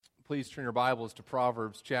Please turn your Bibles to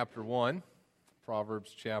Proverbs chapter 1.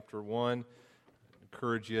 Proverbs chapter 1. I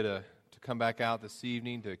encourage you to come back out this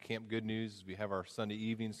evening to Camp Good News as we have our Sunday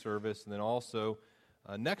evening service. And then also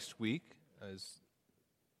next week, as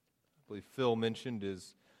I believe Phil mentioned,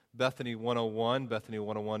 is Bethany 101. Bethany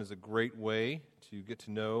 101 is a great way to get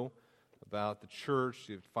to know about the church,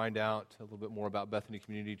 to find out a little bit more about Bethany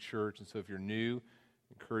Community Church. And so if you're new,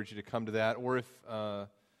 I encourage you to come to that. Or if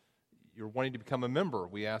you're wanting to become a member,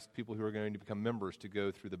 we ask people who are going to become members to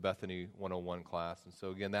go through the Bethany 101 class. And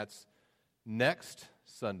so again, that's next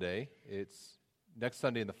Sunday. It's next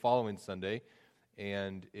Sunday and the following Sunday.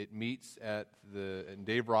 And it meets at in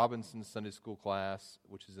Dave Robinson's Sunday school class,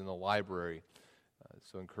 which is in the library.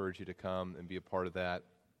 So I encourage you to come and be a part of that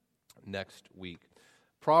next week.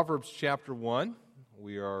 Proverbs chapter 1.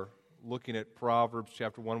 We are looking at Proverbs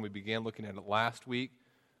chapter 1. We began looking at it last week.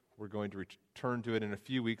 We're going to return to it in a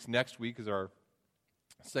few weeks. Next week is our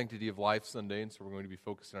Sanctity of Life Sunday, and so we're going to be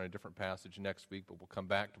focusing on a different passage next week, but we'll come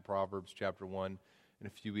back to Proverbs chapter 1 in a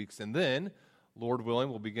few weeks. And then, Lord willing,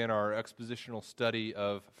 we'll begin our expositional study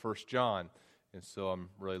of 1 John. And so I'm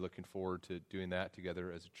really looking forward to doing that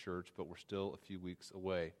together as a church, but we're still a few weeks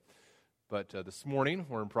away. But this morning,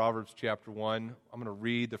 we're in Proverbs chapter 1. I'm going to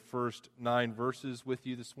read the first 9 verses with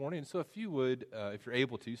you this morning. So if you would, if you're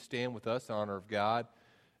able to, stand with us in honor of God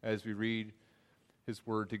as we read His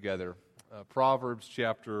Word together. Proverbs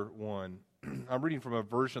chapter 1. I'm reading from a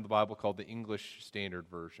version of the Bible called the English Standard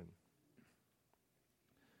Version.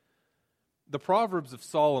 The Proverbs of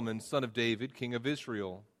Solomon, son of David, king of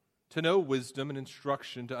Israel, to know wisdom and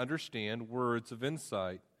instruction, to understand words of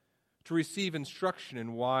insight, to receive instruction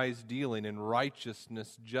in wise dealing, in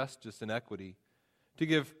righteousness, justice, and equity, to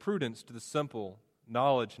give prudence to the simple,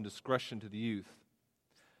 knowledge and discretion to the youth.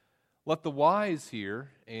 Let the wise hear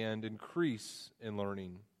and increase in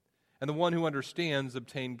learning, and the one who understands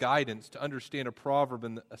obtain guidance to understand a proverb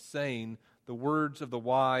and a saying, the words of the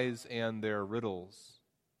wise and their riddles.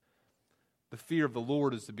 The fear of the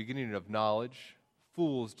Lord is the beginning of knowledge.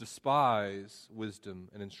 Fools despise wisdom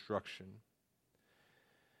and instruction.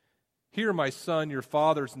 Hear, my son, your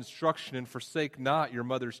father's instruction, and forsake not your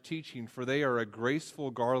mother's teaching, for they are a graceful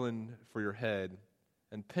garland for your head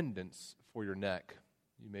and pendants for your neck.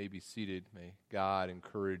 You may be seated. May God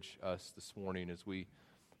encourage us this morning as we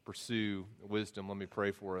pursue wisdom. Let me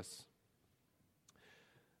pray for us.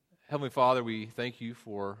 Heavenly Father, we thank you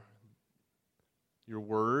for your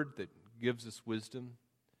word that gives us wisdom.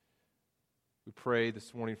 We pray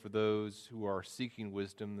this morning for those who are seeking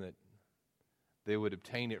wisdom that they would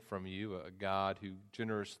obtain it from you, a God who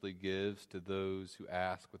generously gives to those who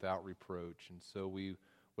ask without reproach. And so we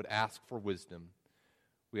would ask for wisdom.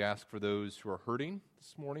 We ask for those who are hurting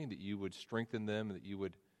this morning that you would strengthen them, and that you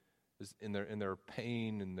would, in their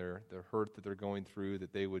pain and their hurt that they're going through,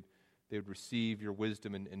 that they would receive your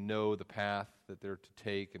wisdom and know the path that they're to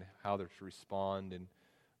take and how they're to respond. And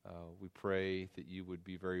we pray that you would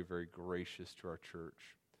be very, very gracious to our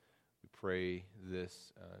church. We pray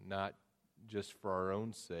this not just for our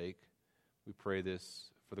own sake. We pray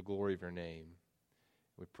this for the glory of your name.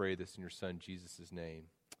 We pray this in your Son, Jesus' name.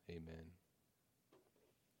 Amen.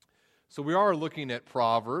 So we are looking at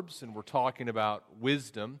Proverbs, and we're talking about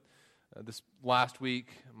wisdom. This last week,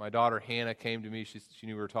 my daughter Hannah came to me. She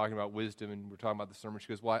knew we were talking about wisdom, and we were talking about the sermon. She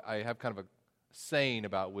goes, well, I have kind of a saying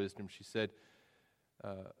about wisdom. She said,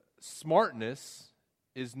 smartness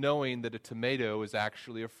is knowing that a tomato is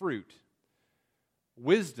actually a fruit.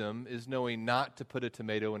 Wisdom is knowing not to put a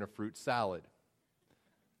tomato in a fruit salad.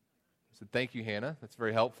 I said, thank you, Hannah. That's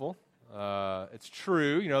very helpful. It's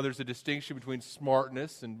true, there's a distinction between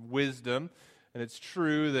smartness and wisdom, and it's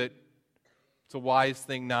true that it's a wise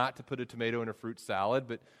thing not to put a tomato in a fruit salad,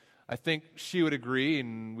 but I think she would agree,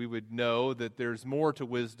 and we would know that there's more to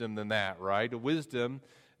wisdom than that, right? Wisdom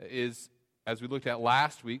is, as we looked at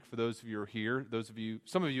last week, for those of you who are here,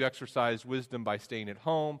 some of you exercised wisdom by staying at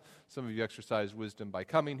home, some of you exercised wisdom by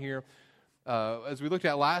coming here. As we looked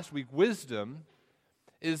at last week, wisdom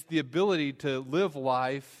is the ability to live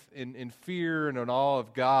life in fear and in awe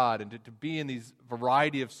of God, and to be in these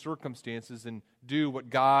variety of circumstances and do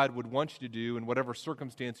what God would want you to do in whatever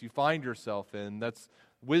circumstance you find yourself in. That's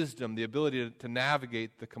wisdom, the ability to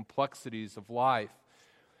navigate the complexities of life.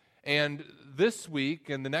 And this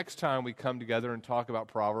week and the next time we come together and talk about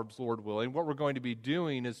Proverbs, Lord willing, what we're going to be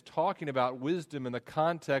doing is talking about wisdom in the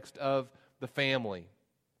context of the family.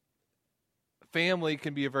 Family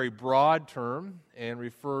can be a very broad term and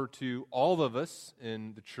refer to all of us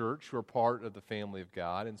in the church who are part of the family of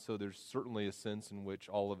God. And so there's certainly a sense in which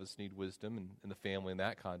all of us need wisdom in the family in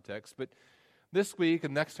that context. But This week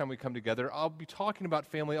and next time we come together, I'll be talking about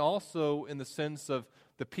family also in the sense of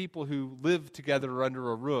the people who live together under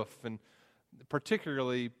a roof, and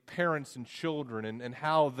particularly parents and children, and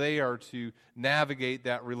how they are to navigate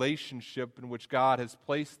that relationship in which God has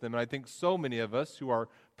placed them. And I think so many of us who are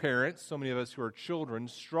parents, so many of us who are children,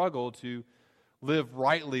 struggle to live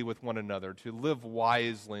rightly with one another, to live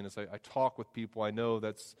wisely. And as I talk with people, I know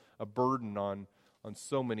that's a burden on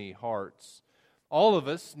so many hearts. All of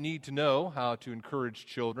us need to know how to encourage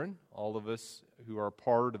children. All of us who are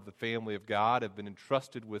part of the family of God have been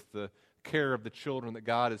entrusted with the care of the children that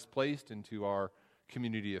God has placed into our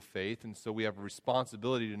community of faith. And so we have a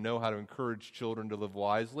responsibility to know how to encourage children to live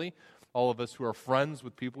wisely. All of us who are friends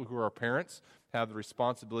with people who are parents have the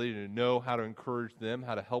responsibility to know how to encourage them,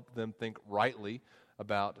 how to help them think rightly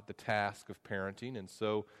about the task of parenting. And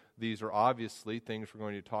so these are obviously things we're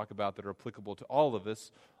going to talk about that are applicable to all of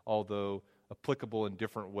us, although applicable in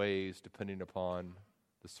different ways depending upon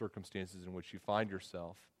the circumstances in which you find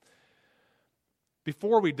yourself.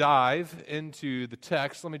 Before we dive into the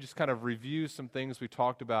text, let me just kind of review some things we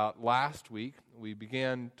talked about last week. We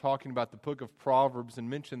began talking about the book of Proverbs and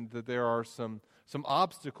mentioned that there are some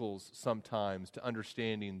obstacles sometimes to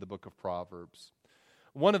understanding the book of Proverbs.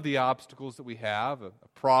 One of the obstacles that we have, a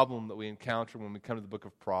problem that we encounter when we come to the book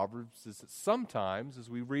of Proverbs, is that sometimes as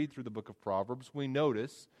we read through the book of Proverbs, we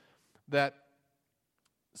notice that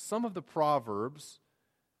some of the Proverbs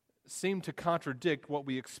seem to contradict what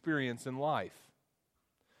we experience in life.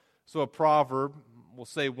 So a proverb will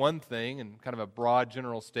say one thing in kind of a broad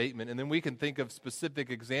general statement, and then we can think of specific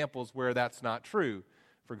examples where that's not true.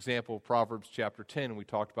 For example, Proverbs chapter 10, we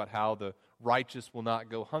talked about how the righteous will not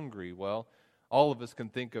go hungry. Well, all of us can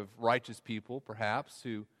think of righteous people, perhaps,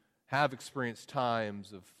 who have experienced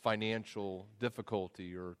times of financial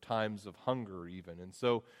difficulty or times of hunger even. And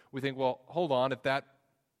so we think, well, hold on, if that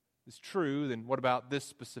is true, then what about this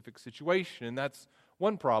specific situation? And that's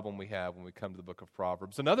one problem we have when we come to the book of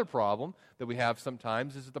Proverbs. Another problem that we have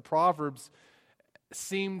sometimes is that the Proverbs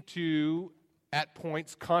seem to, at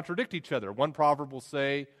points, contradict each other. One proverb will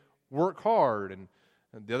say, work hard, and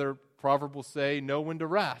the other proverb will say, know when to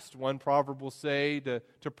rest. One proverb will say to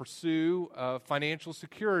pursue financial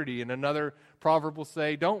security, and another proverb will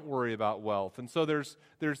say, don't worry about wealth. And so there's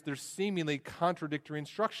seemingly contradictory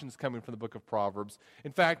instructions coming from the book of Proverbs.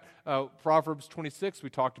 In fact, Proverbs 26 we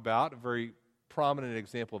talked about, a very prominent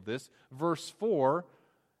example of this. Verse 4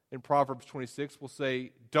 in Proverbs 26 will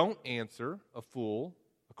say, don't answer a fool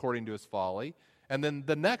according to his folly. And then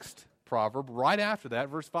the next proverb, right after that,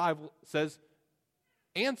 verse 5 says,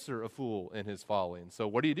 answer a fool in his folly. And so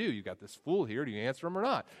what do? You got this fool here. Do you answer him or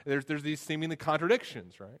not? There's these seemingly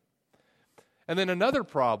contradictions, right? And then another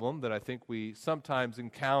problem that I think we sometimes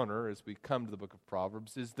encounter as we come to the book of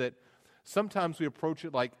Proverbs is that sometimes we approach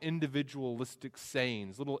it like individualistic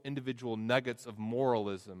sayings, little individual nuggets of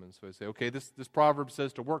moralism. And so I say, okay, this proverb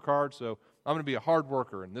says to work hard, so I'm going to be a hard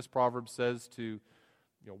worker. And this proverb says to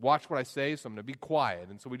watch what I say, so I'm going to be quiet.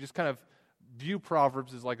 And so we just kind of view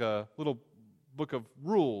Proverbs as like a little book of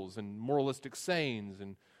rules and moralistic sayings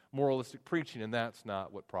and moralistic preaching, and that's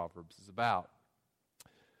not what Proverbs is about.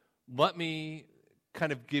 Let me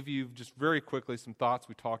kind of give you just very quickly some thoughts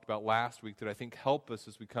we talked about last week that I think help us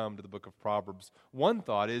as we come to the book of Proverbs. One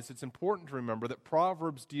thought is it's important to remember that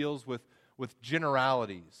Proverbs deals with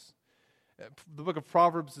generalities. The book of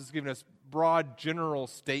Proverbs has given us broad general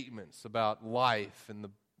statements about life, and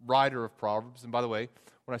the writer of Proverbs, and by the way,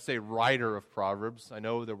 when I say writer of Proverbs, I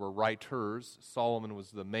know there were writers. Solomon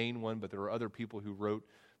was the main one, but there were other people who wrote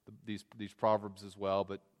these Proverbs as well,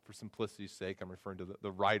 but for simplicity's sake, I'm referring to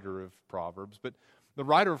the writer of Proverbs. But the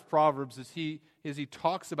writer of Proverbs, as he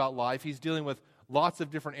talks about life, he's dealing with lots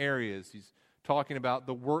of different areas. He's talking about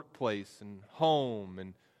the workplace and home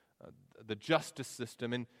and the justice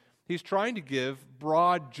system, and he's trying to give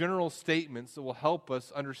broad general statements that will help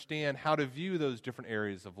us understand how to view those different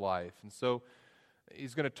areas of life. And so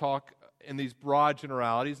he's going to talk in these broad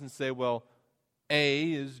generalities and say, well,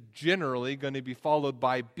 A is generally going to be followed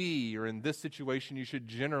by B, or in this situation you should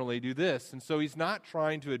generally do this. And so he's not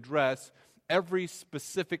trying to address every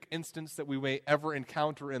specific instance that we may ever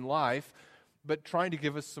encounter in life, but trying to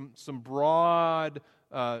give us some broad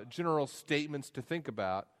general statements to think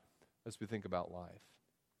about as we think about life.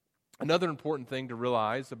 Another important thing to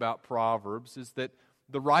realize about Proverbs is that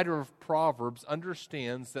the writer of Proverbs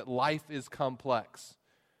understands that life is complex.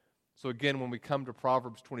 So again, when we come to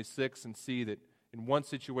Proverbs 26 and see that in one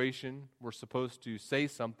situation we're supposed to say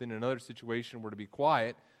something, in another situation we're to be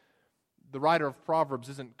quiet, the writer of Proverbs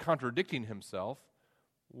isn't contradicting himself.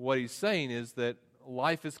 What he's saying is that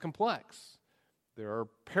life is complex. There are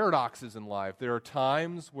paradoxes in life. There are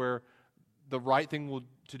times where the right thing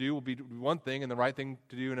to do will be one thing, and the right thing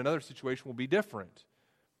to do in another situation will be different.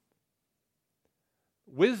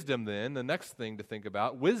 Wisdom, then, the next thing to think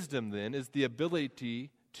about, wisdom, then, is the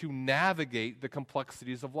ability to navigate the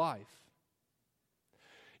complexities of life.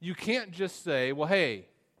 You can't just say, well, hey,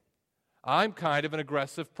 I'm kind of an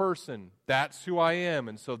aggressive person. That's who I am,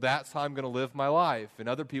 and so that's how I'm going to live my life, and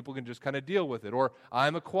other people can just kind of deal with it. Or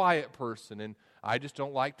I'm a quiet person, and I just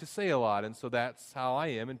don't like to say a lot, and so that's how I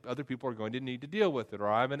am, and other people are going to need to deal with it. Or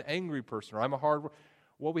I'm an angry person, or I'm a hard worker.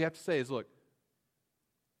 What we have to say is, look,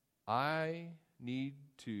 I need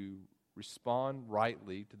to respond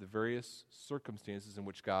rightly to the various circumstances in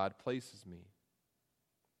which God places me.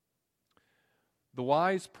 The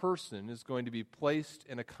wise person is going to be placed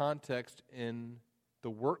in a context in the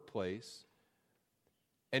workplace,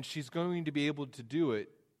 and she's going to be able to do it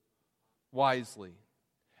wisely.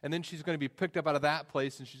 And then she's going to be picked up out of that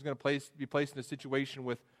place, and she's going to be placed in a situation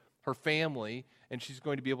with her family, and she's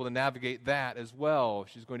going to be able to navigate that as well.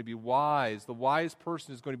 She's going to be wise. The wise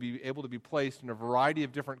person is going to be able to be placed in a variety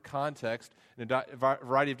of different contexts, in a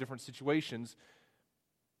variety of different situations,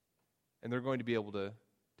 and they're going to be able to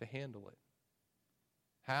handle it.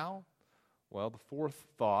 How? Well, the fourth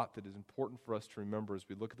thought that is important for us to remember as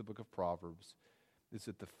we look at the book of Proverbs is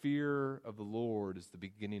that the fear of the Lord is the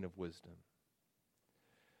beginning of wisdom.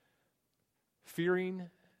 Fearing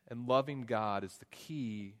and loving God is the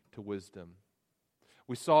key to wisdom.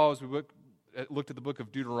 We saw as we looked at the book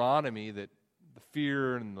of Deuteronomy that the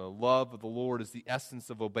fear and the love of the Lord is the essence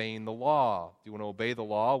of obeying the law. Do you want to obey the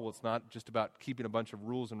law? Well, it's not just about keeping a bunch of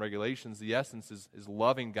rules and regulations. The essence is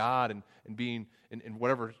loving God and being, in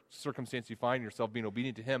whatever circumstance you find yourself, being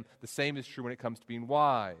obedient to Him. The same is true when it comes to being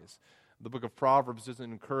wise. The book of Proverbs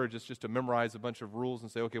doesn't encourage us just to memorize a bunch of rules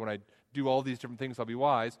and say, okay, when I do all these different things, I'll be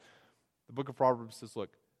wise. The book of Proverbs says,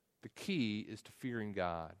 look, the key is to fearing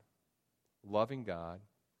God, loving God.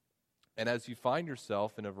 And as you find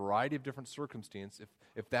yourself in a variety of different circumstances,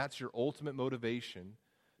 if that's your ultimate motivation,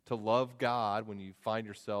 to love God when you find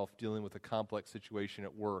yourself dealing with a complex situation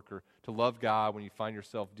at work, or to love God when you find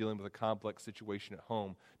yourself dealing with a complex situation at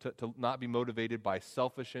home, to not be motivated by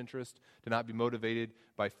selfish interest, to not be motivated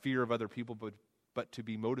by fear of other people, but to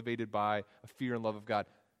be motivated by a fear and love of God,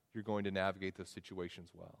 you're going to navigate those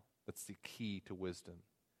situations well. That's the key to wisdom.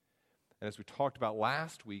 And as we talked about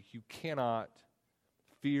last week, you cannot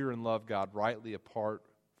fear and love God rightly apart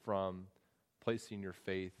from placing your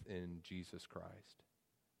faith in Jesus Christ.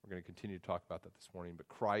 We're going to continue to talk about that this morning, but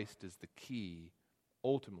Christ is the key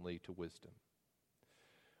ultimately to wisdom.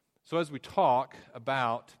 So as we talk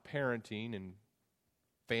about parenting and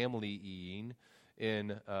family-ing in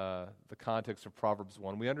the context of Proverbs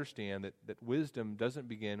 1, we understand that wisdom doesn't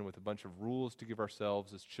begin with a bunch of rules to give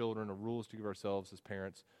ourselves as children or rules to give ourselves as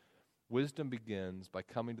parents. Wisdom begins by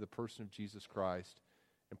coming to the person of Jesus Christ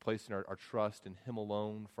and placing our trust in Him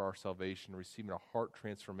alone for our salvation, receiving a heart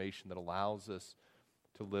transformation that allows us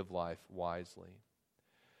to live life wisely.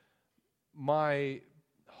 My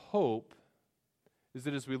hope is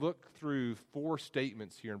that as we look through 4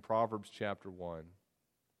 statements here in Proverbs chapter 1,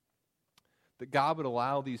 that God would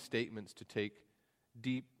allow these statements to take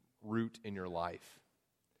deep root in your life,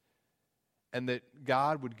 and that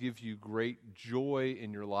God would give you great joy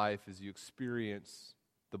in your life as you experience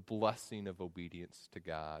the blessing of obedience to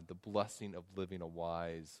God, the blessing of living a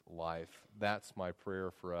wise life. That's my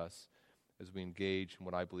prayer for us as we engage in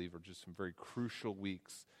what I believe are just some very crucial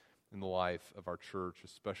weeks in the life of our church,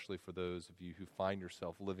 especially for those of you who find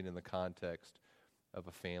yourself living in the context of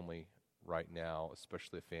a family right now,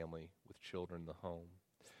 especially a family with children in the home.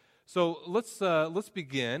 So let's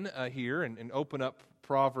begin here and open up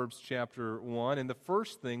Proverbs chapter 1. And the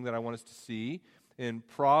first thing that I want us to see in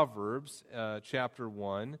Proverbs chapter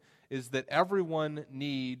 1 is that everyone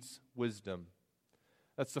needs wisdom.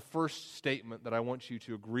 That's the first statement that I want you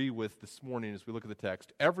to agree with this morning as we look at the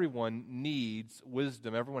text. Everyone needs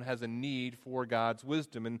wisdom. Everyone has a need for God's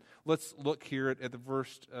wisdom. And let's look here at the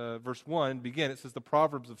verse 1. Begin. It says, the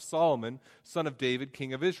Proverbs of Solomon, son of David,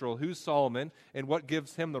 king of Israel. Who's Solomon, and what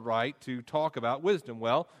gives him the right to talk about wisdom?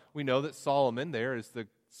 Well, we know that Solomon there is the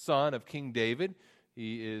son of King David.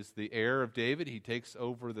 He is the heir of David. He takes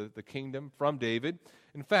over the kingdom from David.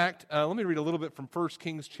 In fact, let me read a little bit from 1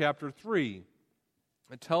 Kings chapter 3.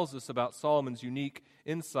 It tells us about Solomon's unique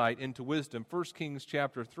insight into wisdom. 1 Kings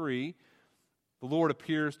chapter 3, the Lord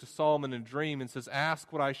appears to Solomon in a dream and says,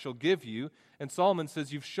 ask what I shall give you. And Solomon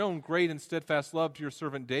says, you've shown great and steadfast love to your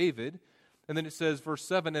servant David. And then it says, verse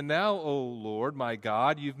 7, and now, O Lord, my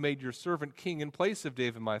God, you've made your servant king in place of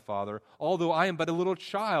David my father, although I am but a little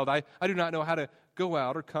child. I do not know how to go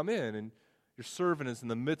out or come in, and your servant is in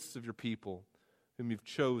the midst of your people. whom you've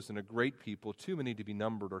chosen, a great people, too many to be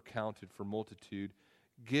numbered or counted for multitude.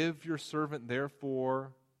 Give your servant,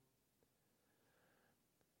 therefore,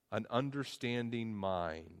 an understanding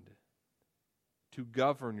mind to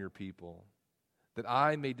govern your people, that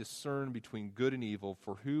I may discern between good and evil,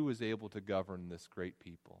 for who is able to govern this great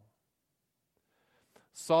people?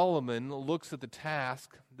 Solomon looks at the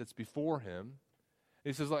task that's before him.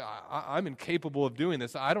 He says, I'm incapable of doing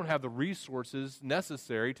this. I don't have the resources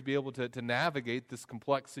necessary to be able to navigate this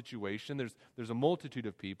complex situation. There's a multitude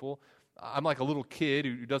of people. I'm like a little kid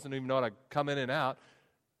who doesn't even know how to come in and out.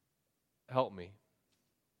 Help me.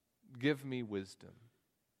 Give me wisdom.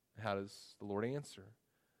 How does the Lord answer?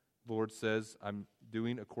 The Lord says, I'm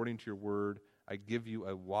doing according to your word. I give you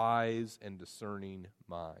a wise and discerning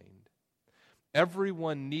mind.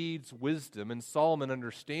 Everyone needs wisdom, and Solomon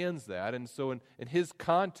understands that. And so in his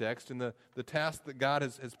context, in the task that God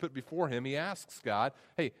has put before him, he asks God,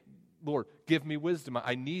 hey, Lord, give me wisdom.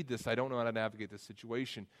 I need this. I don't know how to navigate this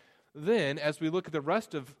situation. Then, as we look at the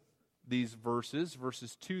rest of these verses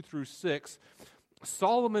 2 through 6,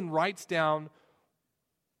 Solomon writes down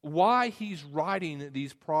why he's writing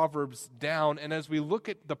these Proverbs down. And as we look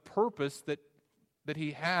at the purpose that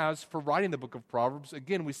he has for writing the book of Proverbs,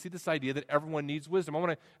 again, we see this idea that everyone needs wisdom. I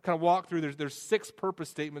want to kind of walk through, there's 6 purpose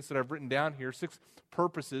statements that I've written down here, 6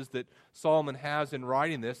 purposes that Solomon has in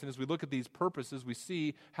writing this. And as we look at these purposes, we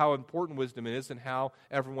see how important wisdom is and how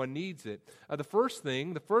everyone needs it. The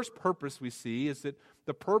first purpose we see is that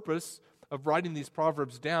the purpose of writing these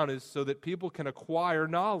Proverbs down is so that people can acquire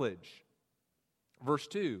knowledge. Verse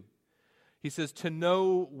 2. He says, to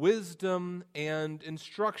know wisdom and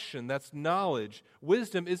instruction. That's knowledge.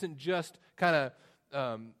 Wisdom isn't just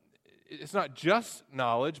it's not just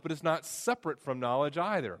knowledge, but it's not separate from knowledge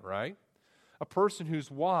either, right? A person who's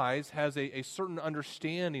wise has a certain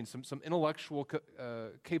understanding, some intellectual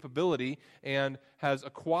capability, and has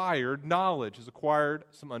acquired knowledge, has acquired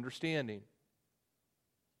some understanding.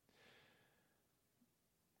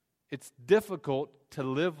 It's difficult to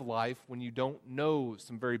live life when you don't know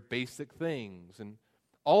some very basic things. And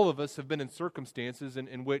all of us have been in circumstances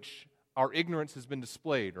in which our ignorance has been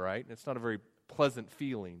displayed, right? And it's not a very pleasant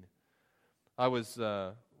feeling.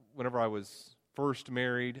 Whenever I was first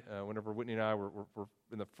married, whenever Whitney and I were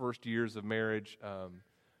in the first years of marriage,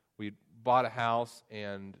 we bought a house,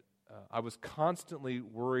 and I was constantly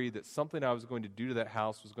worried that something I was going to do to that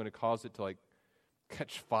house was going to cause it to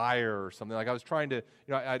catch fire or something. I was trying to,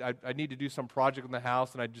 I need to do some project in the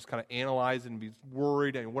house, and I just kind of analyze and be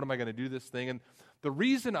worried, and what am I going to do this thing? And the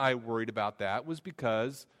reason I worried about that was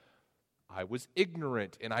because I was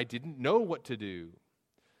ignorant, and I didn't know what to do.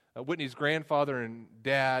 Whitney's grandfather and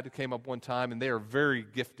dad came up one time, and they are very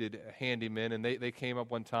gifted handymen, and they came up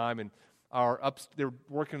one time, and they were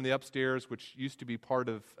working in the upstairs, which used to be part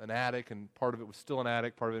of an attic, and part of it was still an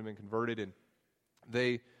attic, part of it had been converted, and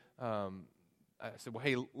I said, well,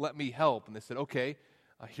 hey, let me help. And they said, okay,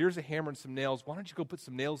 here's a hammer and some nails. Why don't you go put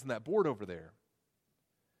some nails in that board over there?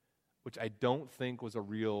 Which I don't think was a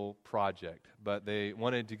real project, but they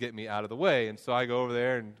wanted to get me out of the way. And so I go over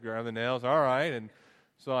there and grab the nails. All right. And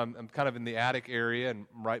so I'm kind of in the attic area and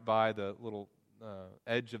right by the little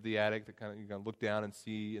edge of the attic that kind of you can look down and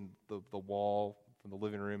see in the wall from the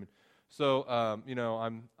living room. And so,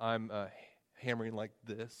 I'm hammering like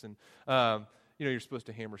this. And, you're supposed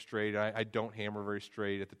to hammer straight. I don't hammer very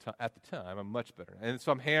straight at the time. I'm much better. And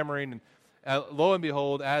so I'm hammering, and lo and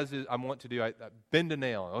behold, as I want to do, I bend a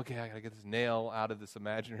nail. Okay, I got to get this nail out of this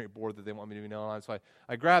imaginary board that they want me to nail on. So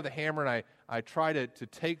I grab the hammer, and I try to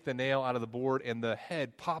take the nail out of the board, and the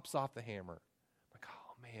head pops off the hammer. I'm like,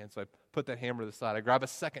 oh, man. So I put that hammer to the side. I grab a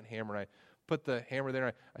second hammer, and I put the hammer there,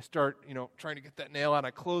 and I start, trying to get that nail out. And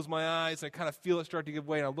I close my eyes, and I kind of feel it start to give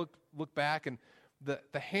way, and I look back, and the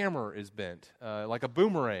hammer is bent like a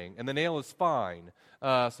boomerang, and the nail is fine.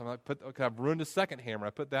 So I'm like, I've ruined a second hammer.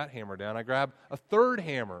 I put that hammer down. I grab a third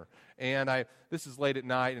hammer, and this is late at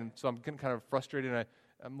night, and so I'm getting kind of frustrated, and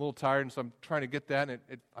I'm a little tired, and so I'm trying to get that, and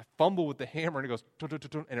I fumble with the hammer, and it goes,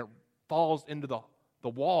 and it falls into the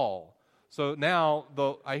wall. So now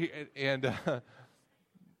the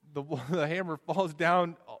hammer falls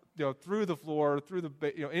down, through the floor, through the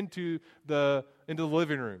into the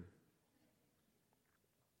living room.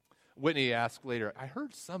 Whitney asked later, I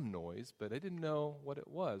heard some noise, but I didn't know what it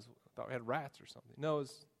was. I thought we had rats or something. No, it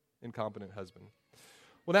was incompetent husband.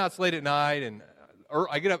 Well, now it's late at night, and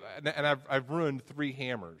I get up, and I've ruined 3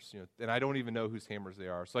 hammers, and I don't even know whose hammers they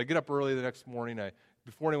are. So I get up early the next morning.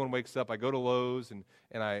 Before anyone wakes up, I go to Lowe's, and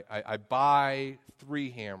I buy 3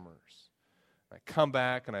 hammers. I come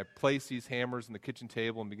back, and I place these hammers on the kitchen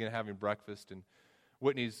table and begin having breakfast. And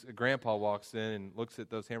Whitney's grandpa walks in and looks at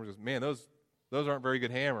those hammers and goes, man, those Those aren't very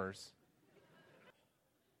good hammers.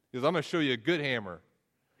 He goes, I'm going to show you a good hammer.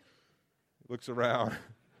 He looks around.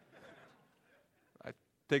 I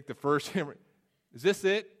take the first hammer. Is this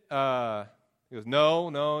it? He goes,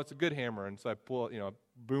 no, it's a good hammer. And so I pull, a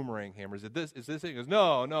boomerang hammer. Is this it? He goes,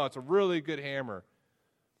 no, it's a really good hammer.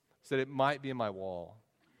 I said, it might be in my wall.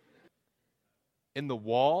 In the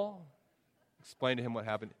wall? Explained to him what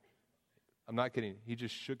happened. I'm not kidding. He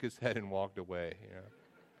just shook his head and walked away.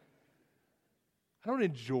 I don't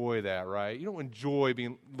enjoy that, right? You don't enjoy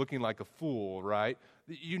looking like a fool, right?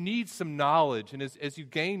 You need some knowledge, and as you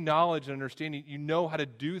gain knowledge and understanding, you know how to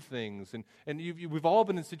do things. And we've all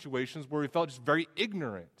been in situations where we felt just very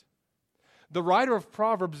ignorant. The writer of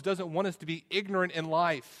Proverbs doesn't want us to be ignorant in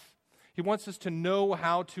life. He wants us to know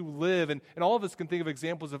how to live. And all of us can think of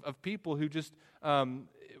examples of people who just,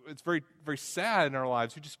 it's very, very sad in our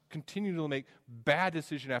lives, who just continue to make bad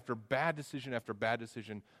decision after bad decision after bad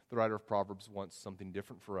decision. The writer of Proverbs wants something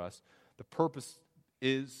different for us. The purpose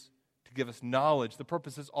is to give us knowledge. The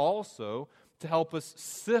purpose is also to help us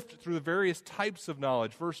sift through the various types of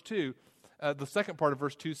knowledge. Verse 2, the second part of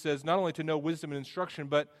verse 2 says, not only to know wisdom and instruction,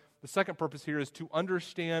 but the second purpose here is to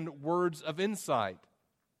understand words of insight.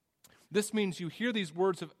 This means you hear these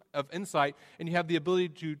words of insight and you have the ability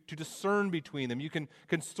to discern between them. You can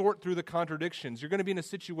sort through the contradictions. You're going to be in a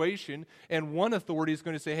situation and one authority is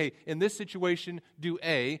going to say, hey, in this situation, do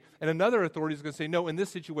A, and another authority is going to say, no, in this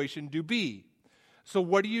situation, do B. So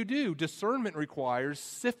what do? Discernment requires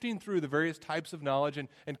sifting through the various types of knowledge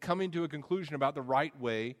and coming to a conclusion about the right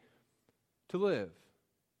way to live.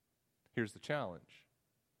 Here's the challenge.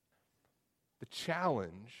 The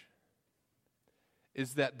challenge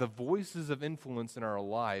is that the voices of influence in our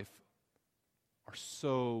life are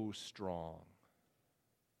so strong.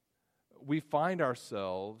 We find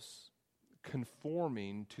ourselves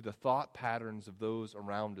conforming to the thought patterns of those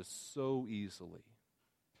around us so easily.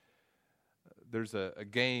 There's a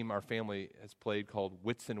game our family has played called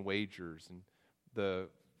Wits and Wagers, and the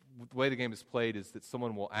way the game is played is that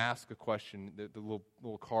someone will ask a question, the little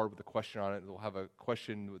card with a question on it, they'll have a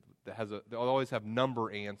question they'll always have number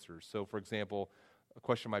answers. So, for example, a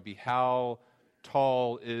question might be, how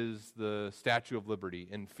tall is the Statue of Liberty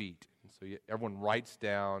in feet? And so everyone writes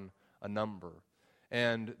down a number.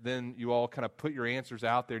 And then you all kind of put your answers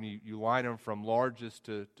out there, and you line them from largest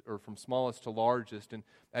or from smallest to largest. And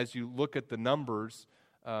as you look at the numbers,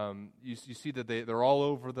 you see that they're all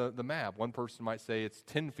over the map. One person might say it's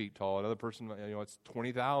 10 feet tall. Another person, it's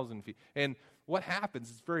 20,000 feet. And what happens,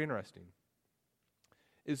 it's very interesting,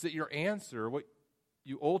 is that your answer, what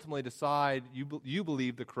you ultimately decide you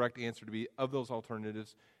believe the correct answer to be of those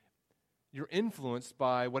alternatives, you're influenced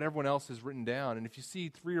by what everyone else has written down. And if you see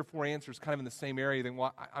 3 or 4 answers kind of in the same area, then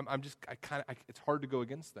it's hard to go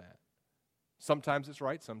against that. Sometimes it's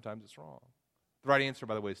right, sometimes it's wrong. The right answer,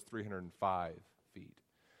 by the way, is 305 feet.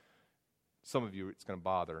 Some of you, it's going to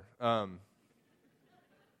bother.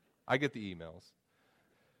 I get the emails.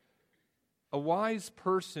 A wise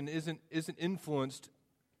person isn't influenced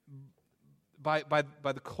by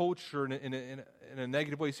the culture in a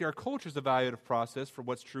negative way. See, our culture is the evaluative process for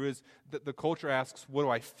what's true. Is that the culture asks, what do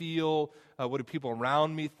I feel? What do people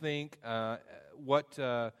around me think? What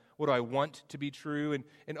do I want to be true?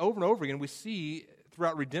 And over again, we see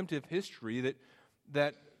throughout redemptive history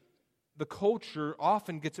that the culture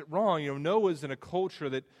often gets it wrong. Noah's in a culture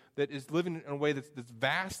that is living in a way that's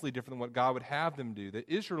vastly different than what God would have them do. The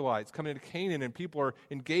Israelites coming into Canaan, and people are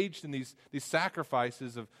engaged in these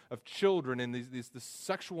sacrifices of children and this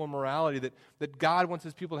sexual immorality that God wants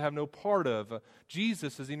his people to have no part of.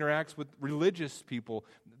 Jesus, as he interacts with religious people,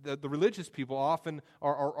 the religious people often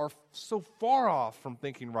are so far off from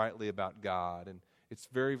thinking rightly about God, and it's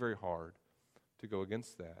very, very hard to go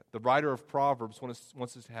against that. The writer of Proverbs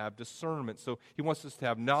wants us to have discernment. So he wants us to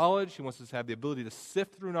have knowledge. He wants us to have the ability to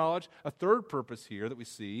sift through knowledge. A third purpose here that we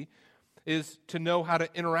see is to know how to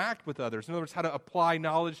interact with others. In other words, how to apply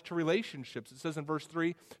knowledge to relationships. It says in verse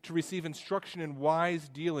 3, to receive instruction in wise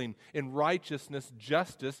dealing, in righteousness,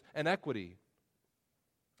 justice, and equity.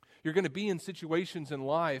 You're going to be in situations in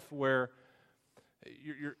life where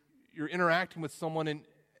you're interacting with someone and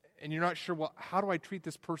you're not sure, well, how do I treat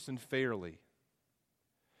this person fairly?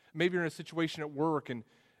 Maybe you're in a situation at work, and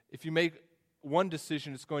if you make one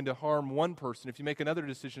decision, it's going to harm one person. If you make another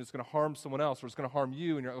decision, it's going to harm someone else, or it's going to harm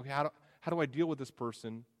you. And you're like, okay, how do I deal with this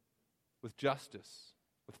person with justice,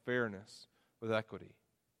 with fairness, with equity?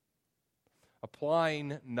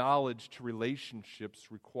 Applying knowledge to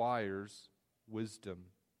relationships requires wisdom.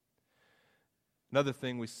 Another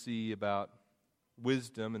thing we see about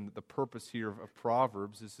wisdom and the purpose here of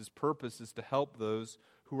Proverbs is his purpose is to help those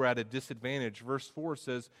who are at a disadvantage. Verse 4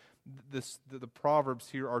 says, the Proverbs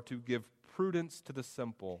here are to give prudence to the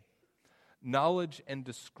simple, knowledge and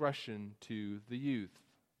discretion to the youth.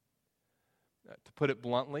 To put it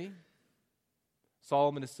bluntly,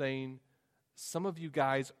 Solomon is saying, some of you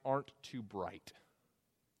guys aren't too bright.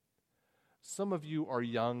 Some of you are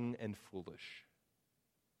young and foolish.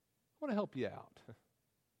 I want to help you out.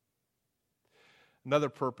 Another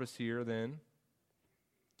purpose here, then,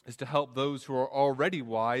 is to help those who are already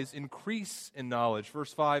wise increase in knowledge.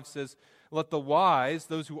 Verse 5 says, let the wise,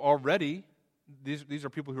 those who already, these are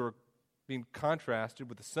people who are being contrasted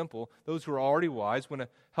with the simple, those who are already wise, want to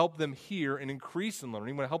help them hear and increase in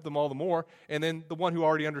learning, want to help them all the more, and then the one who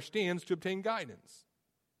already understands to obtain guidance.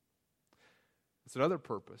 It's another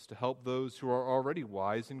purpose, to help those who are already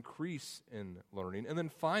wise increase in learning. And then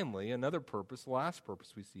finally, another purpose, the last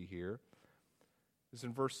purpose we see here, is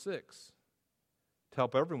in verse 6. To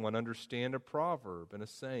help everyone understand a proverb and a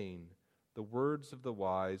saying, the words of the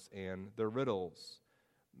wise and their riddles.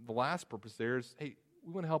 The last purpose there is, hey,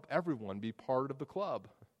 we want to help everyone be part of the club.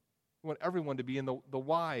 We want everyone to be in the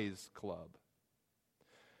wise club.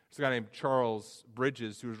 There's a guy named Charles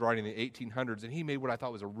Bridges who was writing in the 1800s, and he made what I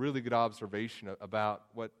thought was a really good observation about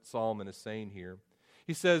what Solomon is saying here.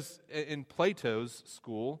 He says in Plato's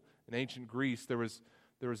school in ancient Greece, there was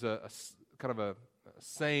a kind of a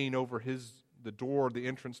saying over the door, the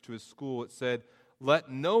entrance to his school. It said, let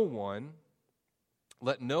no one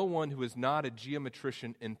who is not a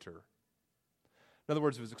geometrician enter. In other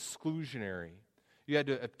words, it was exclusionary. You had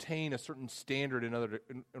to obtain a certain standard in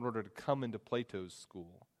order to come into Plato's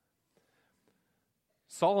school.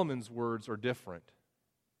 Solomon's words are different.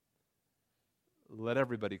 Let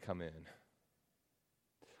everybody come in.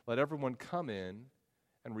 Let everyone come in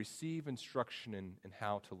and receive instruction in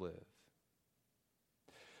how to live.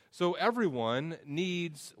 So everyone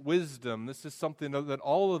needs wisdom. This is something that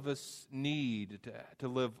all of us need to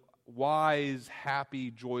live wise,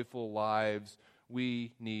 happy, joyful lives.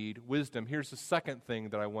 We need wisdom. Here's the second thing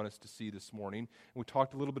that I want us to see this morning. And we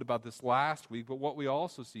talked a little bit about this last week, but what we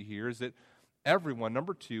also see here is that everyone,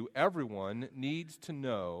 number two, everyone needs to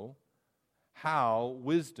know how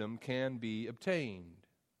wisdom can be obtained.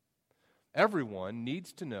 Everyone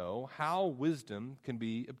needs to know how wisdom can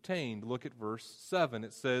be obtained. Look at verse 7.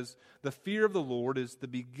 It says, the fear of the Lord is the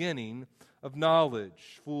beginning of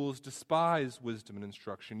knowledge. Fools despise wisdom and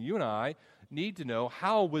instruction. You and I need to know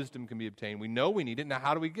how wisdom can be obtained. We know we need it. Now,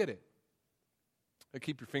 how do we get it?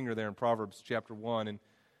 Keep your finger there in Proverbs chapter 1 and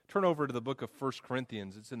turn over to the book of 1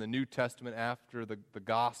 Corinthians. It's in the New Testament after the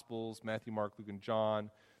Gospels, Matthew, Mark, Luke, and John.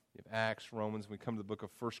 You have Acts, Romans. We come to the book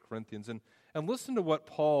of 1 Corinthians. And listen to what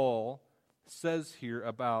Paul says here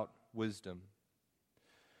about wisdom.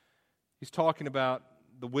 He's talking about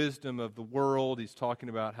the wisdom of the world. He's talking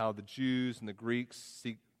about how the Jews and the Greeks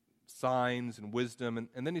seek signs and wisdom.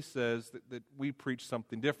 And then he says that we preach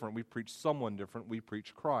something different. We preach someone different. We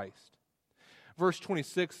preach Christ. Verse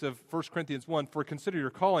 26 of 1 Corinthians 1, for consider your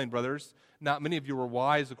calling, brothers. Not many of you were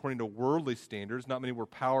wise according to worldly standards. Not many were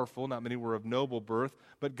powerful. Not many were of noble birth.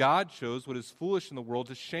 But God chose what is foolish in the world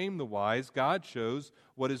to shame the wise. God chose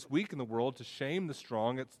what is weak in the world to shame the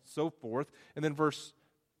strong, and so forth. And then verse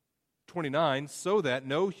 29, so that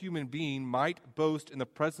no human being might boast in the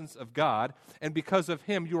presence of God. And because of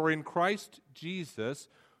him, you are in Christ Jesus,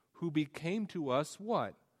 who became to us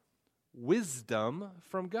what? Wisdom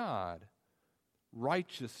from God.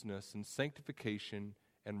 Righteousness and sanctification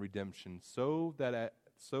and redemption, so that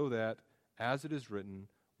as it is written,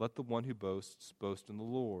 let the one who boasts boast in the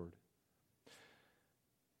Lord.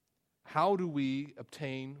 How do we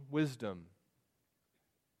obtain wisdom?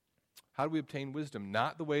 How do we obtain wisdom?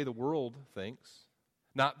 Not the way the world thinks,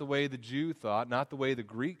 not the way the Jew thought, not the way the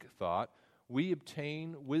Greek thought. We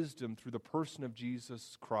obtain wisdom through the person of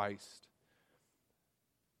Jesus Christ.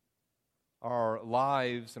 Our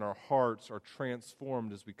lives and our hearts are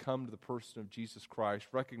transformed as we come to the person of Jesus Christ,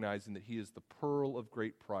 recognizing that he is the pearl of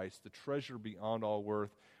great price, the treasure beyond all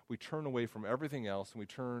worth. We turn away from everything else, and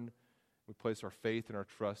we place our faith and our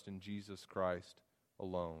trust in Jesus Christ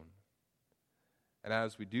alone. And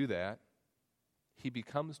as we do that, he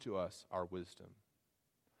becomes to us our wisdom.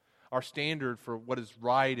 Our standard for what is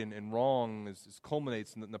right and wrong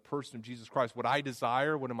culminates in the person of Jesus Christ. What I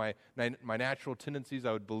desire, what are my natural tendencies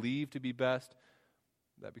I would believe to be best,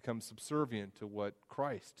 that becomes subservient to what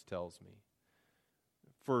Christ tells me.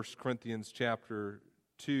 1 Corinthians chapter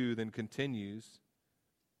 2 then continues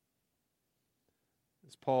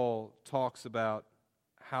as Paul talks about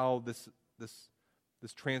how this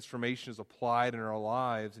transformation is applied in our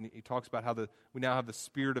lives, and he talks about how we now have the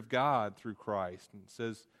Spirit of God through Christ. And it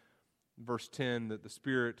says, verse 10, that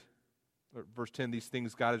verse 10, these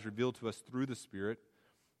things God has revealed to us through the Spirit.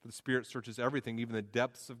 For the Spirit searches everything, even the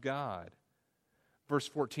depths of God. Verse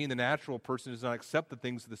 14, the natural person does not accept the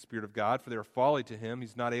things of the Spirit of God, for they are folly to him.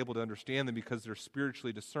 He's not able to understand them because they're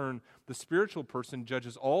spiritually discerned. The spiritual person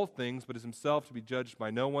judges all things, but is himself to be judged by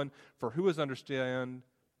no one. For who has understood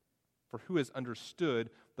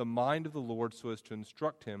the mind of the Lord so as to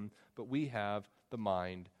instruct him? But we have the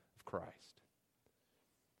mind of Christ.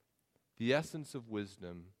 The essence of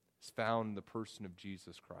wisdom is found in the person of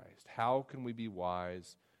Jesus Christ. How can we be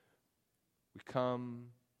wise? We come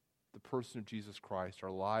the person of Jesus Christ, our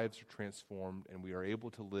lives are transformed, and we are able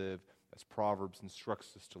to live as Proverbs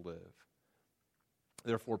instructs us to live.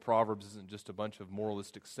 Therefore, Proverbs isn't just a bunch of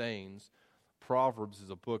moralistic sayings. Proverbs is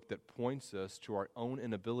a book that points us to our own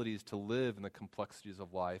inabilities to live in the complexities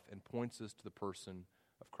of life and points us to the person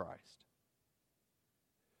of Christ.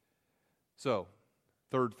 So,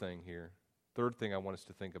 third thing I want us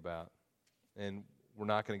to think about, and we're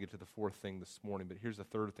not going to get to the fourth thing this morning, but here's the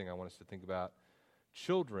third thing I want us to think about.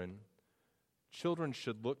 Children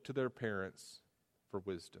should look to their parents for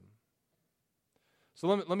wisdom. So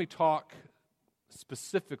let me talk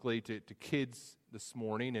specifically to kids this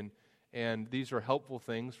morning, and these are helpful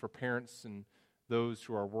things for parents and those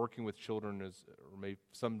who are working with children or may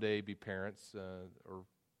someday be parents or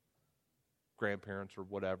grandparents or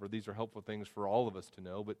whatever. These are helpful things for all of us to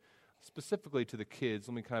know, but specifically to the kids,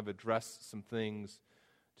 let me kind of address some things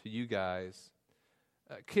to you guys.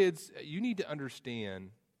 Kids, you need to understand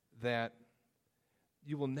that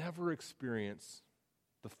you will never experience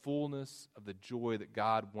the fullness of the joy that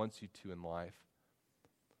God wants you to in life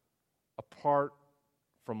apart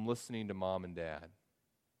from listening to mom and dad.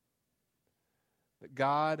 That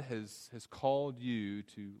God has called you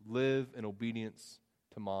to live in obedience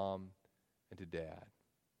to mom and to dad.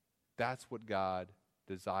 That's what God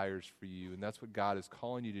desires for you, and that's what God is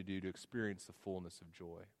calling you to do to experience the fullness of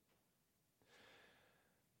joy.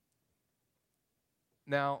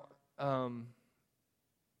 Now,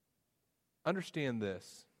 understand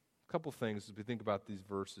this. A couple things as we think about these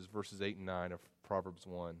verses 8 and 9 of Proverbs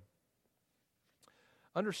 1.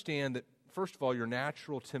 Understand that, first of all, your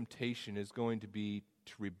natural temptation is going to be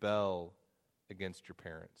to rebel against your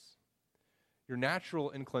parents. Your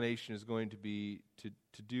natural inclination is going to be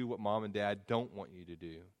to do what mom and dad don't want you to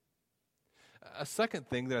do. A second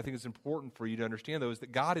thing that I think is important for you to understand, though, is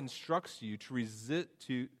that God instructs you that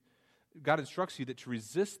to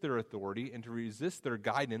resist their authority and to resist their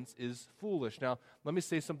guidance is foolish. Now, let me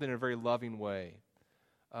say something in a very loving way.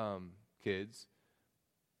 Kids,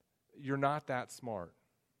 you're not that smart.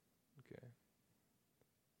 Okay?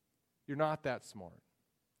 You're not that smart.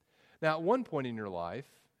 Now, at one point in your life,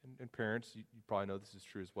 and parents, you probably know this is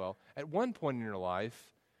true as well, at one point in your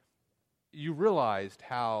life, you realized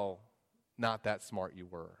how not that smart you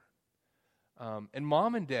were. And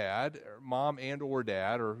mom and dad, or mom and or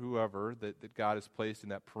dad, or whoever that God has placed in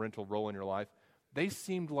that parental role in your life, they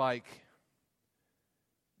seemed like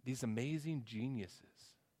these amazing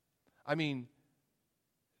geniuses. I mean,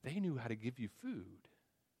 they knew how to give you food.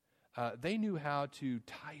 They knew how to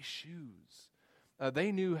tie shoes.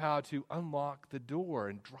 They knew how to unlock the door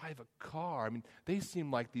and drive a car. I mean, they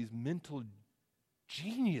seemed like these mental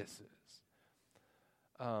geniuses.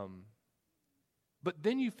 But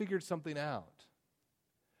then you figured something out.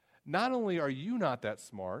 Not only are you not that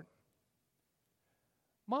smart,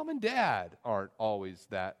 mom and dad aren't always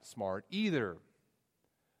that smart either.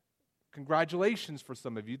 Congratulations for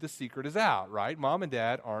some of you, the secret is out, right? Mom and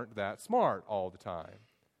dad aren't that smart all the time.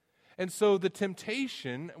 And so the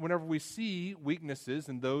temptation, whenever we see weaknesses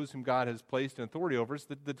in those whom God has placed in authority over us,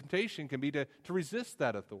 the temptation can be to resist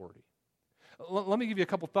that authority. Let me give you a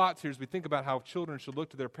couple thoughts here as we think about how children should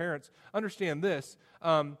look to their parents. Understand this.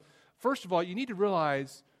 First of all, you need to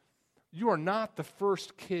realize you are not the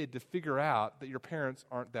first kid to figure out that your parents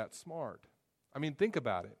aren't that smart. I mean, think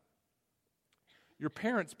about it. Your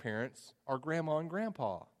parents' parents are grandma and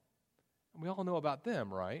grandpa. And we all know about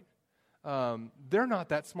them, right? They're not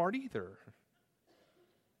that smart either.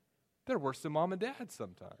 They're worse than mom and dad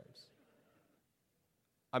sometimes.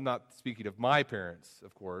 I'm not speaking of my parents,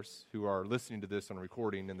 of course, who are listening to this on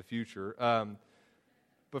recording in the future.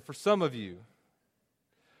 But for some of you.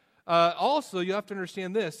 Also, you have to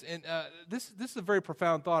understand this, and this is a very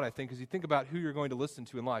profound thought, I think, as you think about who you're going to listen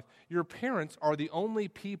to in life. Your parents are the only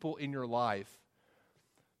people in your life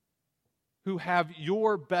who have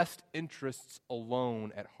your best interests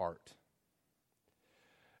alone at heart.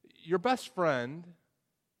 Your best friend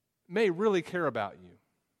may really care about you.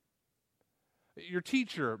 Your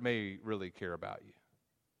teacher may really care about you.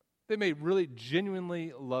 They may really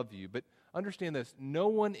genuinely love you, but understand this. No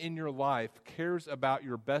one in your life cares about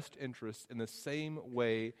your best interests in the same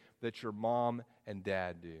way that your mom and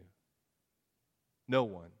dad do. No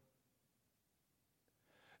one.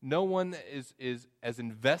 No one is as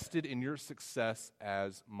invested in your success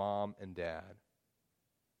as mom and dad.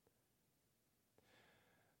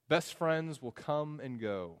 Best friends will come and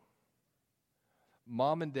go.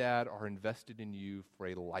 Mom and dad are invested in you for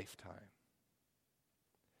a lifetime.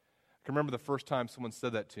 I can remember the first time someone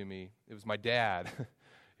said that to me. It was my dad.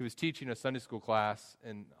 He was teaching a Sunday school class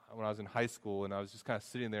when I was in high school, and I was just kind of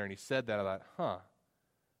sitting there, and he said that. I thought,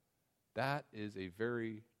 that is a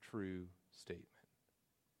very true statement.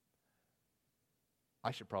 I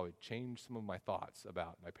should probably change some of my thoughts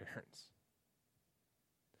about my parents.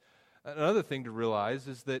 Another thing to realize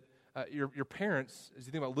is that your parents, as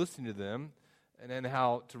you think about listening to them and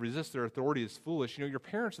how to resist their authority is foolish, your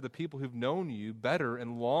parents are the people who've known you better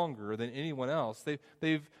and longer than anyone else.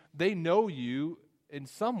 They know you in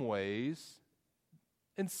some ways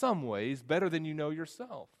better than you know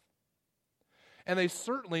yourself. And they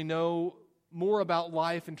certainly know more about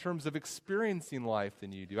life in terms of experiencing life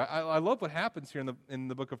than you do. I love what happens here in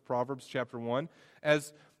the book of Proverbs, chapter 1,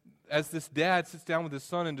 as this dad sits down with his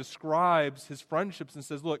son and describes his friendships and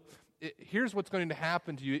says, look, here's what's going to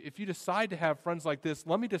happen to you. If you decide to have friends like this,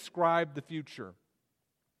 let me describe the future.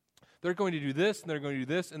 They're going to do this, and they're going to do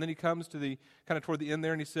this, and then he comes to the kind of toward the end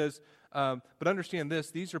there, and he says, but understand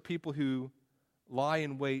this, these are people who lie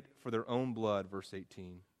in wait for their own blood, verse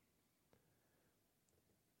 18.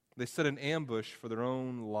 They set an ambush for their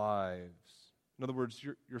own lives. In other words,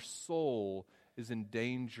 your soul is in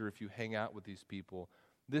danger if you hang out with these people.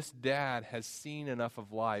 This dad has seen enough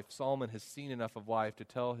of life, Solomon has seen enough of life to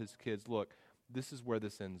tell his kids, look, this is where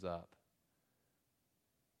this ends up.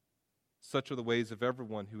 Such are the ways of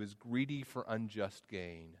everyone who is greedy for unjust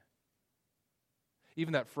gain.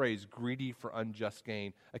 Even that phrase, greedy for unjust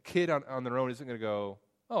gain. A kid on their own isn't going to go,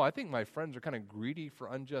 oh, I think my friends are kind of greedy for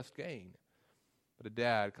unjust gain. But a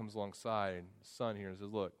dad comes alongside his son here and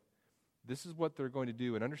says, look, this is what they're going to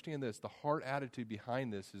do. And understand this, the heart attitude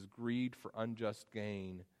behind this is greed for unjust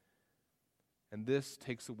gain. And this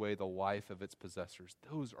takes away the life of its possessors.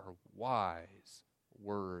 Those are wise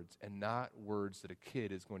words and not words that a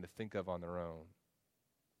kid is going to think of on their own.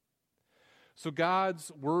 So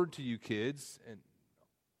God's word to you kids, and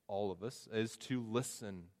all of us, is to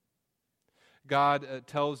listen. God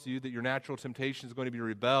tells you that your natural temptation is going to be to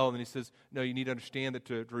rebel, and then he says, no, you need to understand that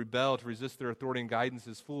to rebel, to resist their authority and guidance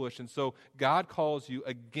is foolish. And so God calls you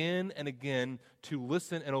again and again to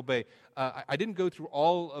listen and obey. I didn't go through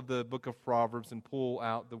all of the book of Proverbs and pull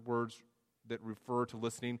out the words that refer to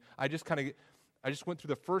listening. I just went through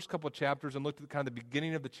the first couple of chapters and looked at kind of the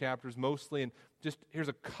beginning of the chapters mostly, and here's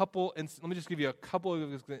a couple, and let me just give you a couple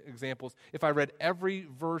of examples. If I read every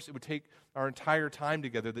verse, it would take our entire time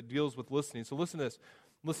together that deals with listening. So listen to this.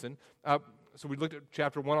 Listen. So we looked at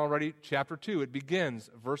chapter 1 already. Chapter 2, it begins,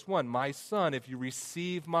 verse 1, my son, if you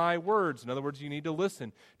receive my words. In other words, you need to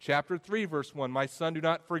listen. Chapter 3, verse 1, my son, do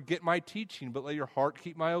not forget my teaching, but let your heart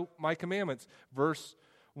keep my commandments. Verse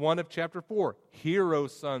 1 of chapter 4, hear, O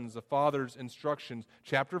sons, the father's instructions.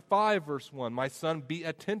 Chapter 5, verse 1, my son, be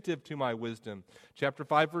attentive to my wisdom. Chapter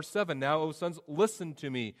 5, verse 7, now, O sons, listen to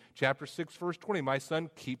me. Chapter 6, verse 20, my son,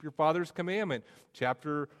 keep your father's commandment.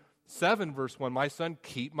 Chapter 7, verse 1, my son,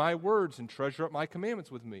 keep my words and treasure up my commandments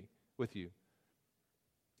with you.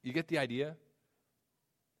 You get the idea?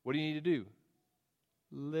 What do you need to do?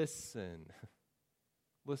 Listen.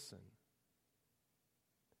 Listen.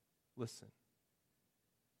 Listen.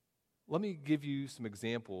 Let me give you some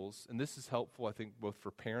examples, and this is helpful, I think, both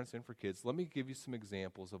for parents and for kids. Let me give you some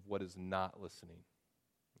examples of what is not listening,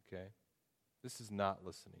 okay? This is not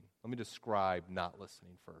listening. Let me describe not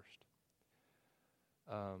listening first.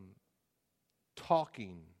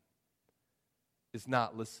 Talking is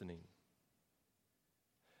not listening.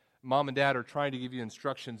 Mom and dad are trying to give you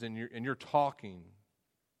instructions, and you're talking,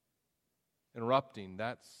 interrupting.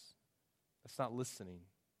 That's not listening.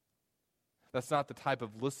 That's not the type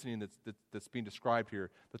of listening that's being described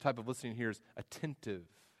here. The type of listening here is attentive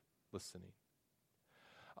listening.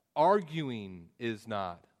 Arguing is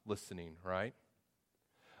not listening, right?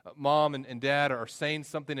 Mom and dad are saying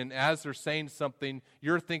something, and as they're saying something,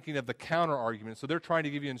 you're thinking of the counter argument. So they're trying to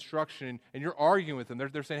give you instruction, and you're arguing with them.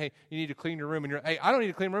 They're saying, hey, you need to clean your room. And you're, hey, I don't need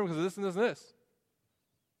to clean my room because of this and this and this.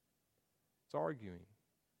 It's arguing.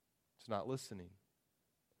 It's not listening.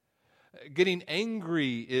 Getting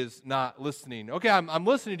angry is not listening. Okay, I'm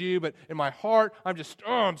listening to you, but in my heart, I'm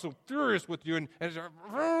so furious with you. And as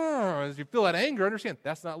you feel that anger, understand,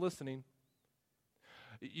 that's not listening.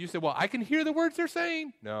 You say, well, I can hear the words they're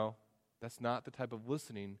saying. No, that's not the type of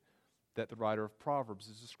listening that the writer of Proverbs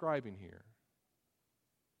is describing here.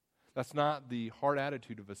 That's not the heart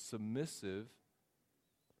attitude of a submissive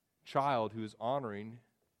child who is honoring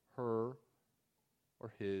her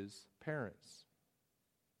or his parents.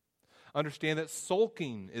 Understand that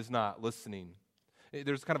sulking is not listening.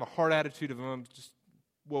 There's kind of a hard attitude of, just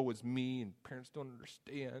woe is me, and parents don't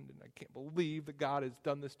understand, and I can't believe that God has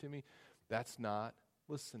done this to me. That's not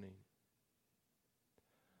listening.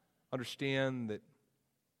 Understand that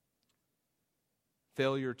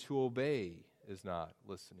failure to obey is not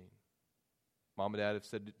listening. Mom and dad have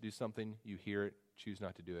said to do something, you hear it, choose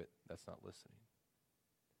not to do it. That's not listening.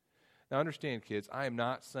 Now understand, kids, I am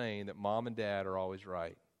not saying that mom and dad are always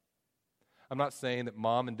right. I'm not saying that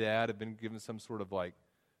mom and dad have been given some sort of like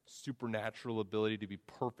supernatural ability to be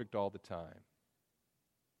perfect all the time.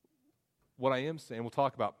 What I am saying, we'll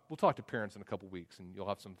talk to parents in a couple weeks and you'll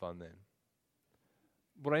have some fun then.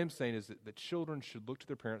 What I am saying is that children should look to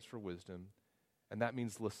their parents for wisdom, and that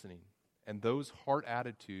means listening. And those heart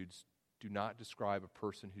attitudes do not describe a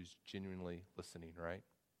person who's genuinely listening, right?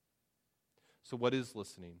 So what is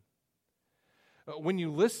listening? When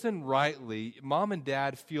you listen rightly, mom and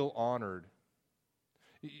dad feel honored.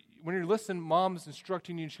 When you listen, mom's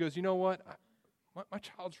instructing you, and she goes, you know what? My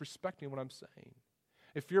child's respecting what I'm saying.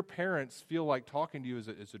 If your parents feel like talking to you is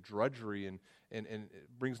a drudgery and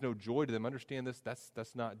it brings no joy to them, understand this,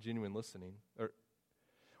 that's not genuine listening.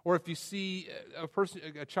 Or if you see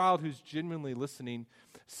a child who's genuinely listening,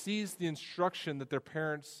 sees the instruction that their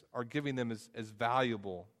parents are giving them as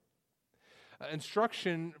valuable.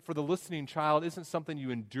 Instruction for the listening child isn't something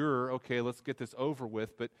you endure, okay, let's get this over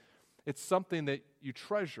with, but it's something that you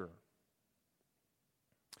treasure.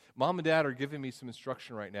 Mom and dad are giving me some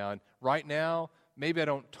instruction right now, and right now, maybe I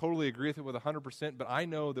don't totally agree with it 100%, but I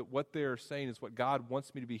know that what they're saying is what God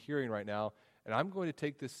wants me to be hearing right now, and I'm going to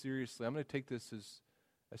take this seriously. I'm going to take this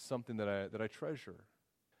as something that I treasure.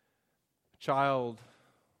 A child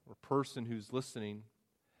or person who's listening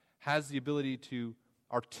has the ability to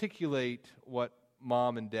articulate what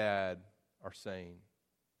mom and dad are saying.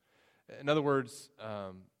 In other words,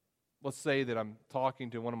 let's say that I'm talking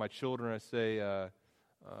to one of my children, I say,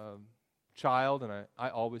 child, and I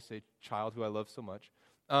always say child who I love so much.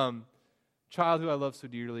 Child who I love so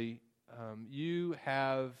dearly, you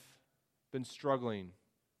have been struggling.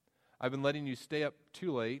 I've been letting you stay up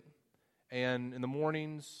too late, and in the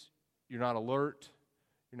mornings, you're not alert,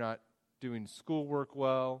 you're not doing schoolwork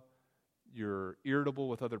well, you're irritable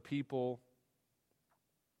with other people.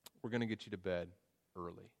 We're going to get you to bed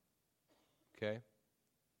early, okay?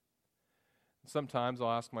 Sometimes I'll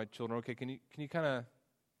ask my children, okay, can you kind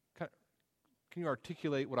of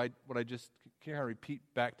articulate what I just, can you kind of repeat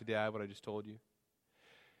back to Dad what I just told you?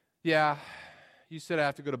 Yeah, you said I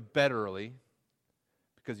have to go to bed early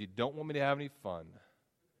because you don't want me to have any fun.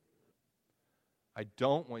 I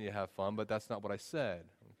don't want you to have fun, but that's not what I said,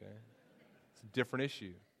 okay? It's a different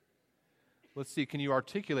issue. Let's see, can you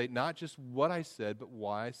articulate not just what I said, but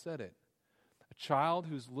why I said it? A child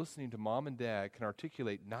who's listening to mom and dad can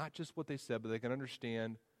articulate not just what they said, but they can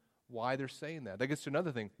understand why they're saying that. That gets to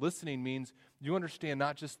another thing. Listening means you understand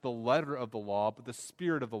not just the letter of the law, but the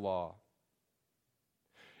spirit of the law.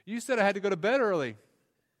 You said I had to go to bed early.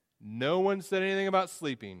 No one said anything about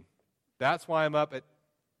sleeping. That's why I'm up at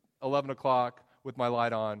 11 o'clock with my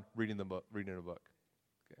light on, reading a book.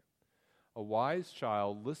 Okay. A wise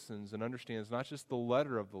child listens and understands not just the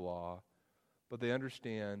letter of the law, but they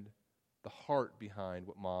understand the heart behind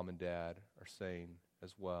what mom and dad are saying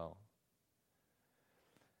as well.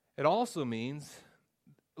 It also means,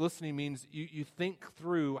 listening means you think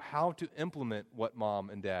through how to implement what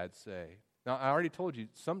mom and dad say. Now, I already told you,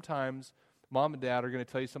 sometimes mom and dad are going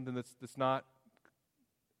to tell you something that's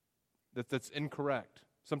incorrect.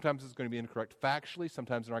 Sometimes it's going to be incorrect factually.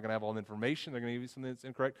 Sometimes they're not going to have all the information. They're going to give you something that's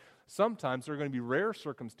incorrect. Sometimes there are going to be rare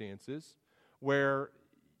circumstances where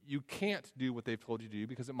you can't do what they've told you to do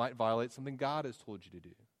because it might violate something God has told you to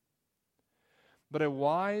do. But a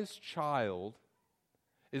wise child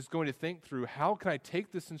is going to think through, how can I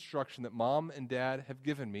take this instruction that mom and dad have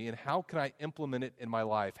given me, and how can I implement it in my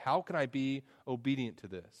life? How can I be obedient to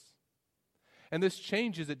this? And this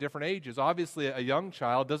changes at different ages. Obviously, a young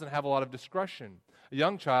child doesn't have a lot of discretion. A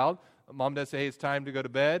young child, mom and dad say, hey, it's time to go to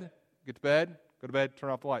bed. Get to bed, go to bed, turn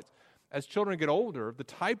off the lights. As children get older, the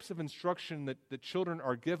types of instruction that children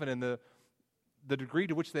are given and the degree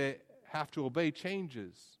to which they have to obey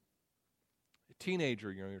changes. A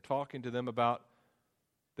teenager, you're talking to them about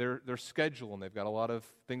their schedule, and they've got a lot of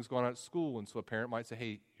things going on at school, and so a parent might say,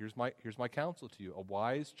 hey, here's my counsel to you. A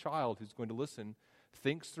wise child who's going to listen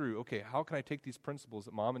thinks through, okay, how can I take these principles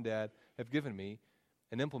that mom and dad have given me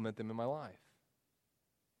and implement them in my life?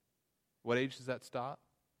 What age does that stop?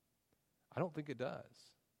 I don't think it does.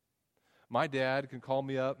 My dad can call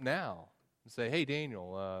me up now and say, hey,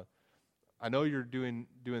 Daniel, I know you're doing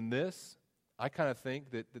this. I kind of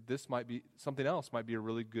think that this might be, something else might be a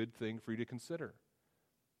really good thing for you to consider.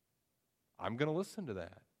 I'm going to listen to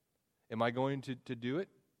that. Am I going to do it?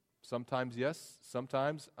 Sometimes yes.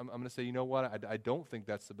 Sometimes I'm going to say, you know what, I don't think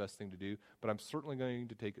that's the best thing to do, but I'm certainly going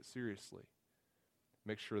to take it seriously.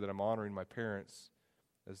 Make sure that I'm honoring my parents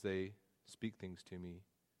as they speak things to me.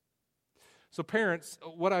 So parents,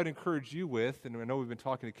 what I would encourage you with, and I know we've been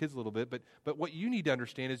talking to kids a little bit, but what you need to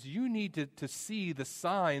understand is you need to see the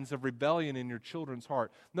signs of rebellion in your children's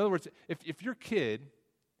heart. In other words, if your kid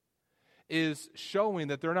is showing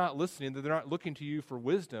that they're not listening, that they're not looking to you for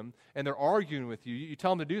wisdom, and they're arguing with you, you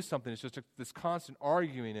tell them to do something, it's just this constant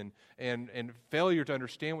arguing and failure to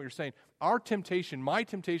understand what you're saying. Our temptation, my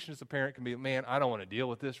temptation as a parent can be, man, I don't want to deal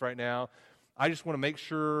with this right now. I just want to make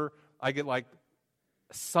sure I get like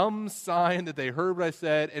some sign that they heard what I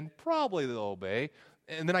said, and probably they'll obey,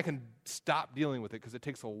 and then I can stop dealing with it because it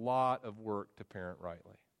takes a lot of work to parent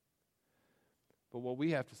rightly. But what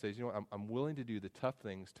we have to say is, you know what, I'm willing to do the tough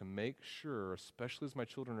things to make sure, especially as my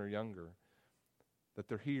children are younger, that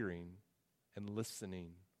they're hearing and listening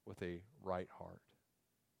with a right heart.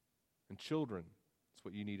 And children, it's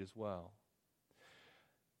what you need as well.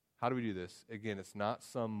 How do we do this? Again, it's not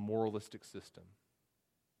some moralistic system.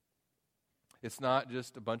 It's not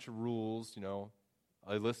just a bunch of rules, you know,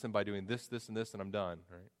 I listen by doing this, this, and this, and I'm done,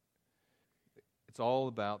 right? It's all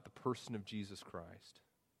about the person of Jesus Christ.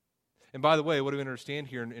 And by the way, what do we understand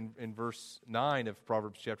here in verse 9 of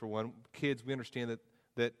Proverbs chapter 1? Kids, we understand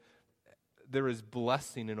that there is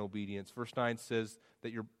blessing in obedience. Verse 9 says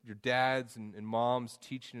that your dad's and mom's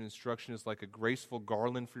teaching and instruction is like a graceful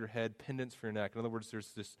garland for your head, pendants for your neck. In other words,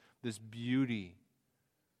 there's this beauty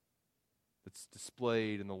that's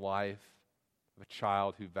displayed in the life of a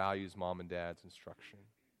child who values mom and dad's instruction.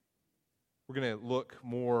 We're going to look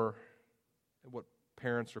more at what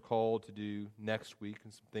parents are called to do next week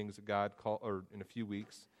and some things that God called, or in a few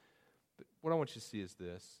weeks. But what I want you to see is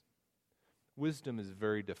this. Wisdom is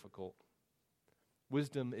very difficult.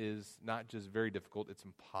 Wisdom is not just very difficult, it's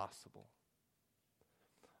impossible.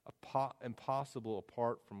 Impossible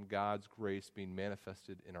apart from God's grace being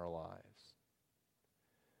manifested in our lives.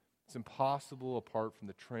 It's impossible apart from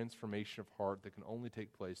the transformation of heart that can only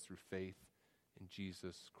take place through faith in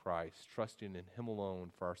Jesus Christ, trusting in Him alone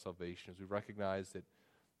for our salvation, as we recognize that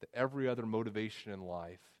every other motivation in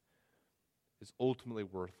life is ultimately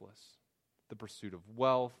worthless. The pursuit of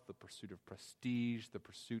wealth, the pursuit of prestige, the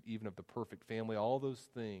pursuit even of the perfect family, all those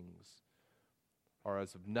things are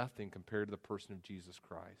as of nothing compared to the person of Jesus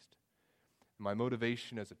Christ. My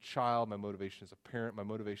motivation as a child, my motivation as a parent, my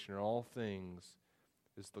motivation in all things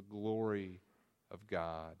is the glory of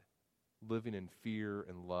God, living in fear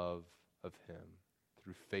and love of Him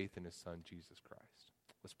through faith in His Son, Jesus Christ.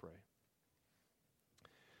 Let's pray.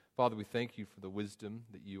 Father, we thank You for the wisdom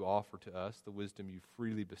that You offer to us, the wisdom You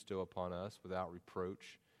freely bestow upon us without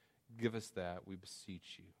reproach. Give us that, we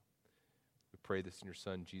beseech You. We pray this in Your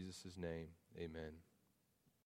Son, Jesus' name. Amen.